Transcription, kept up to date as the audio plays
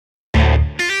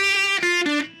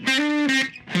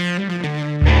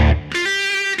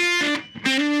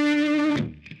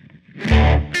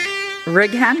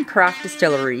Rig Hand Craft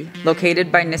Distillery,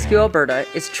 located by Nisku Alberta,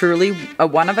 is truly a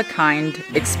one-of-a-kind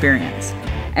experience.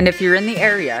 And if you're in the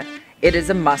area, it is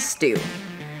a must-do.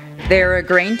 They are a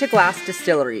grain-to-glass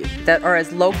distillery that are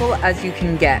as local as you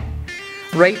can get,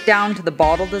 right down to the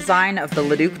bottle design of the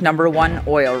Leduc No. 1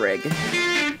 oil rig.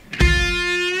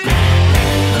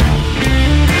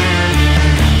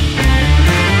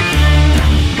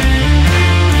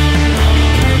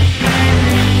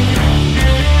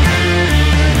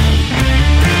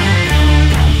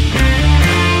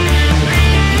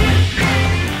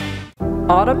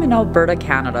 Autumn in Alberta,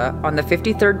 Canada, on the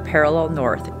 53rd parallel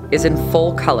north, is in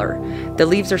full color. The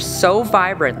leaves are so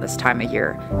vibrant this time of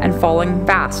year and falling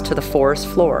fast to the forest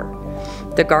floor.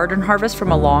 The garden harvest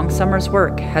from a long summer's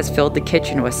work has filled the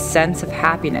kitchen with a sense of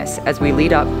happiness as we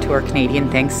lead up to our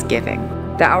Canadian Thanksgiving.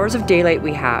 The hours of daylight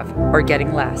we have are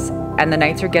getting less, and the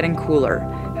nights are getting cooler.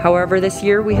 However, this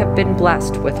year we have been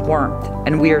blessed with warmth,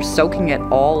 and we are soaking it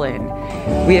all in.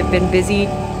 We have been busy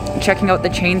checking out the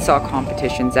chainsaw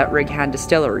competitions at Rig Hand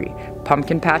Distillery,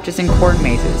 pumpkin patches and corn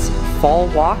mazes, fall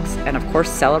walks, and of course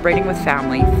celebrating with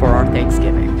family for our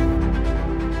Thanksgiving.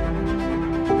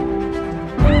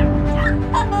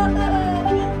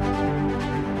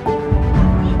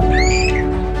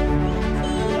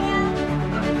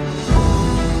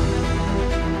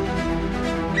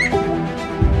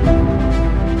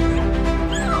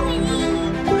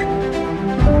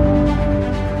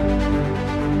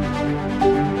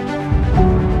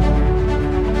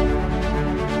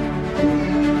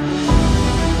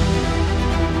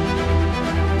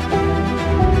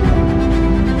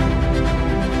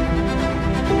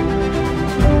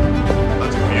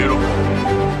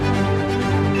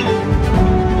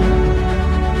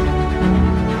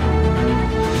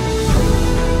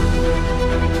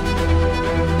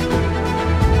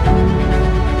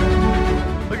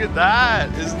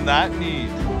 Isn't that neat?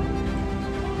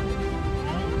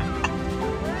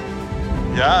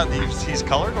 Yeah, he's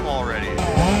colored them already.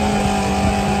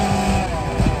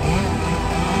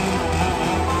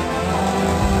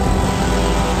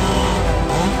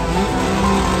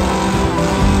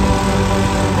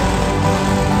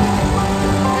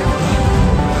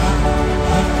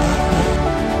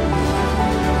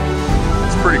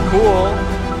 It's pretty cool.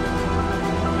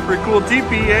 Pretty cool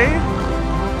teepee, eh?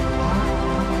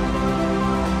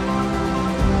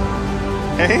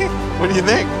 Hey, what do you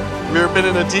think? Have you ever been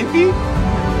in a teepee?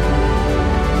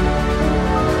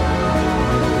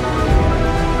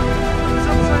 It's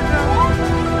upside down.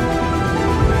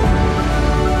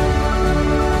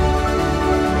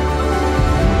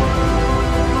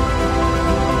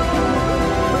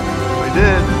 We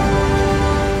did.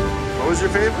 What was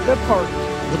your favorite? The park.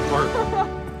 The park.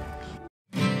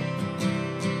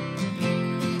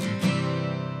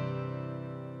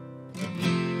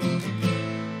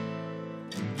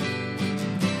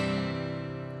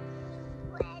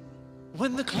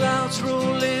 When the clouds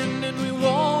roll in and we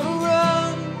wanna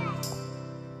run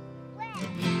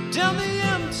down the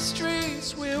empty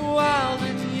streets, we're wild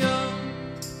and young,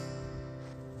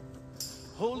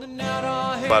 holding out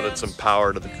our hands. Added some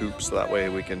power to the coop so that way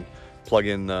we can plug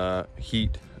in the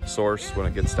heat source when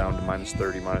it gets down to minus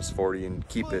 30, minus 40, and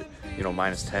keep it, you know,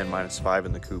 minus 10, minus 5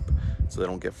 in the coop so they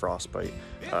don't get frostbite.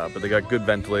 But they got good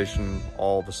ventilation.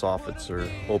 All the soffits are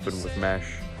open with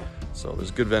mesh. So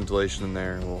there's good ventilation in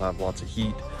there, and we'll have lots of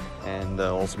heat, and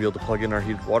also be able to plug in our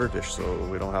heated water dish so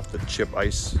we don't have to chip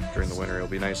ice during the winter. It'll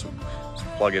be nice to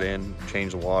plug it in,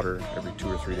 change the water every 2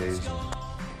 or 3 days.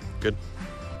 Good.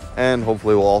 And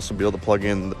hopefully we'll also be able to plug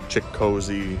in the Chick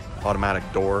Cozy automatic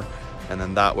door, and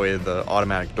then that way the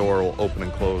automatic door will open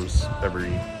and close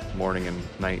every morning and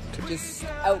night. Just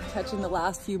out catching the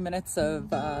last few minutes of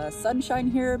sunshine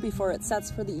here before it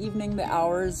sets for the evening. The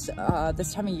hours,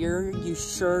 this time of year, you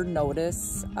sure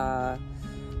notice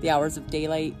the hours of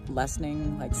daylight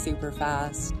lessening like super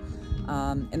fast.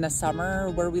 In the summer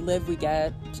where we live, we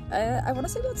get, I want to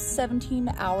say about 17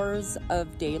 hours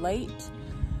of daylight,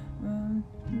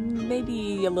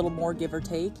 maybe a little more give or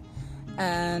take.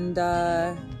 And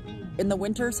in the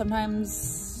winter,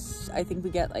 sometimes I think we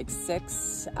get like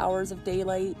 6 hours of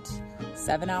daylight,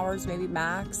 7 hours maybe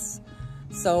max.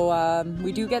 So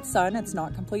we do get sun. It's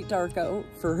not complete dark out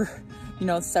for, you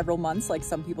know, several months like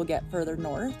some people get further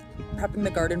north. Prepping the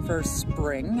garden for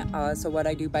spring. So what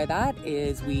I do by that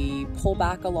is we pull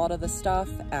back a lot of the stuff.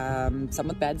 Some of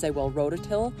the beds I will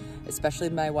rototill, especially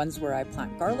my ones where I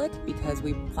plant garlic, because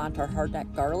we plant our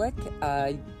hardneck garlic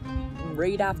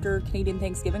right after Canadian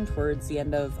Thanksgiving towards the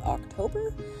end of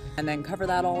October. and then cover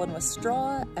that all in with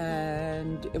straw,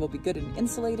 and it will be good and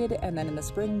insulated. And then in the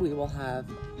spring we will have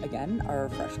again our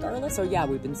fresh garlic. So yeah,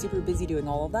 we've been super busy doing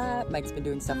all of that. Mike's been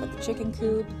doing stuff with the chicken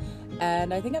coop,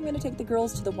 and I think I'm going to take the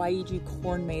girls to the YEG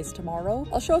corn maze tomorrow.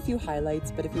 I'll show a few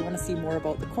highlights, but if you want to see more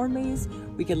about the corn maze,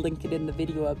 we can link it in the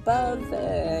video above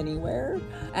anywhere,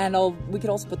 and we could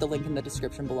also put the link in the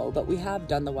description below. But we have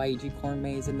done the YEG corn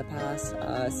maze in the past.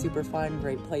 Super fun,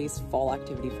 great place, fall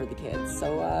activity for the kids.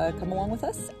 So come along with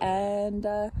us and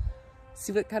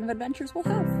see what kind of adventures we'll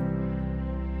have.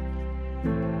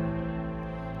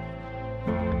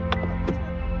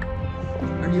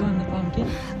 Are you on the pumpkin?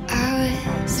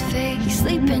 I was fake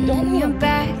sleeping in your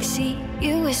backseat.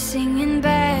 You were singing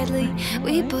badly.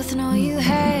 We both know you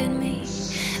had me.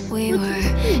 We were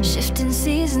shifting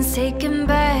seasons, taking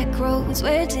back roads.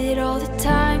 Where did all the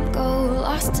time go?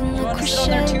 Lost in the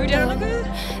crescendo.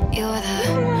 You're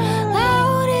the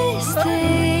loudest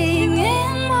thing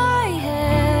in my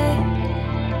head,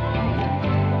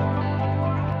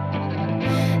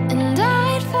 and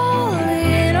I'd fall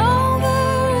in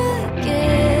over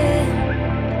again.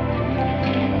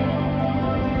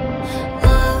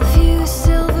 Love you,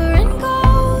 silver and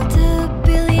gold, a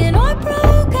billion or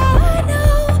broke. I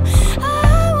know I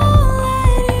won't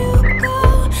let you go.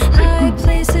 High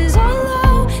places are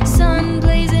low, sun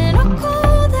blazing or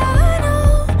cold. I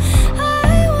know I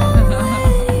won't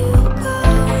let you go.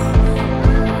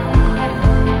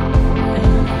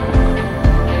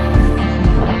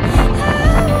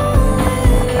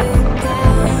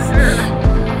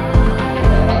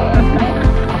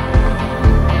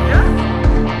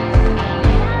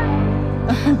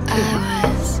 I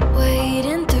was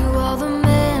waiting through all the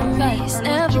memories,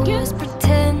 never was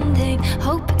pretending,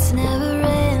 hope it's never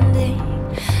ending.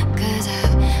 'Cause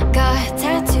I've got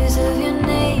tattoos of your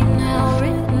name now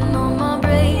written on my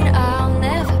brain. I'll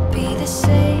never be the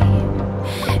same.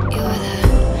 You're the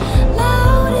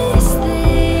loudest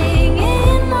thing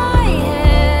in my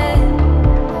head,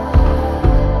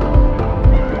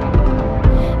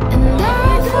 and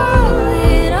I'm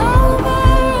falling over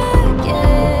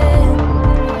again.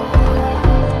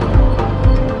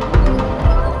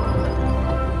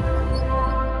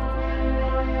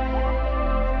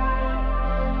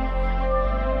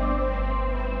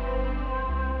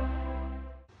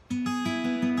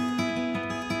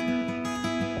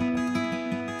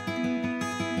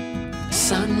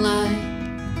 Sunlight.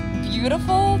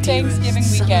 Beautiful Thanksgiving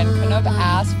weekend. Couldn't have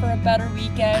asked for a better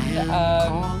weekend.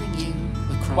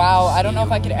 Wow, I don't know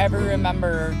if I could ever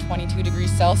remember 22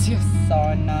 degrees Celsius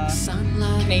on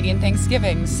Canadian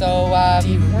Thanksgiving. So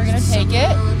we're gonna take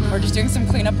it. We're just doing some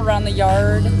cleanup around the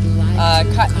yard,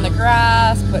 cutting the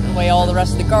grass, putting away all the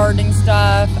rest of the gardening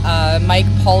stuff. Mike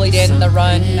polyed in the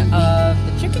run of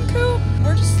the chicken coop.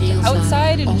 We're just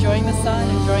outside enjoying the sun,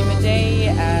 enjoying the day,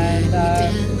 and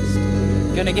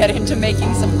gonna get into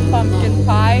making some pumpkin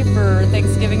pie for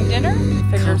Thanksgiving dinner.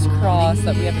 Fingers crossed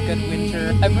that we have a good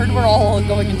winter. I've heard we're all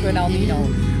going into an El Nino,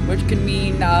 which could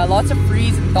mean lots of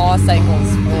freeze and thaw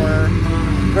cycles for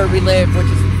where we live, which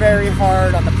is very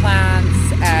hard on the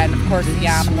plants and of course the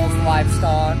animals, the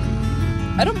livestock.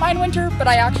 I don't mind winter, but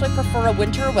I actually prefer a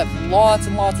winter with lots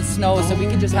and lots of snow so we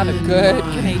can just have a good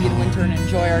Canadian winter and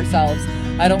enjoy ourselves.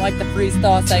 I don't like the freeze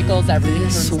thaw cycles, everything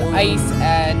turns to ice,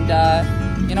 and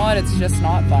you know what, it's just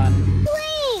not fun.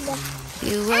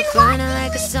 You were burning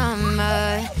like a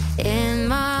summer in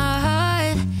my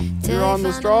heart. You're on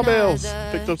the straw bales.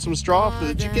 Picked up some straw for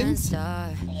the chickens.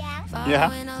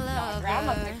 Yeah.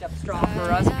 Grandma picked up straw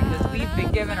for us because we've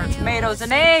been giving her tomatoes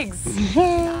and eggs.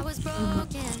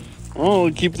 Oh,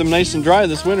 we'll keep them nice and dry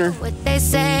this winter. What they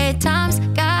say, time's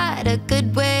got a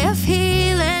good way of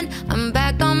healing. I'm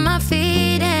back on my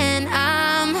feet and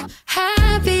I'm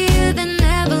happier than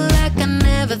ever, like I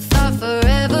never thought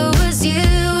forever was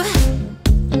you.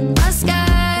 My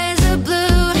skies are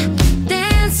blue,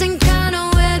 dancing kind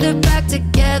of weather, back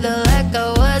together like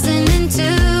I wasn't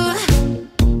into.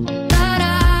 Thought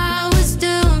I was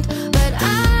doomed, but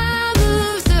I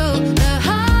moved through the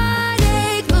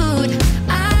heartache mood.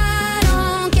 I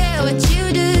don't care what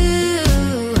you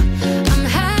do. I'm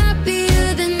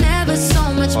happier than ever,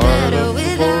 so much better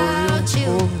without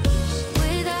you.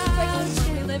 We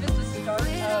live at the start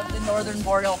of the northern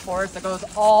boreal forest that goes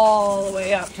all the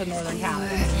way up to northern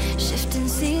Canada. Shifting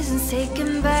seasons,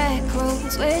 taking back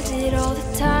roads. Where did all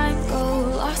the time go?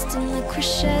 Lost in the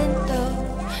crescendo.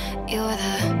 You're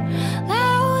the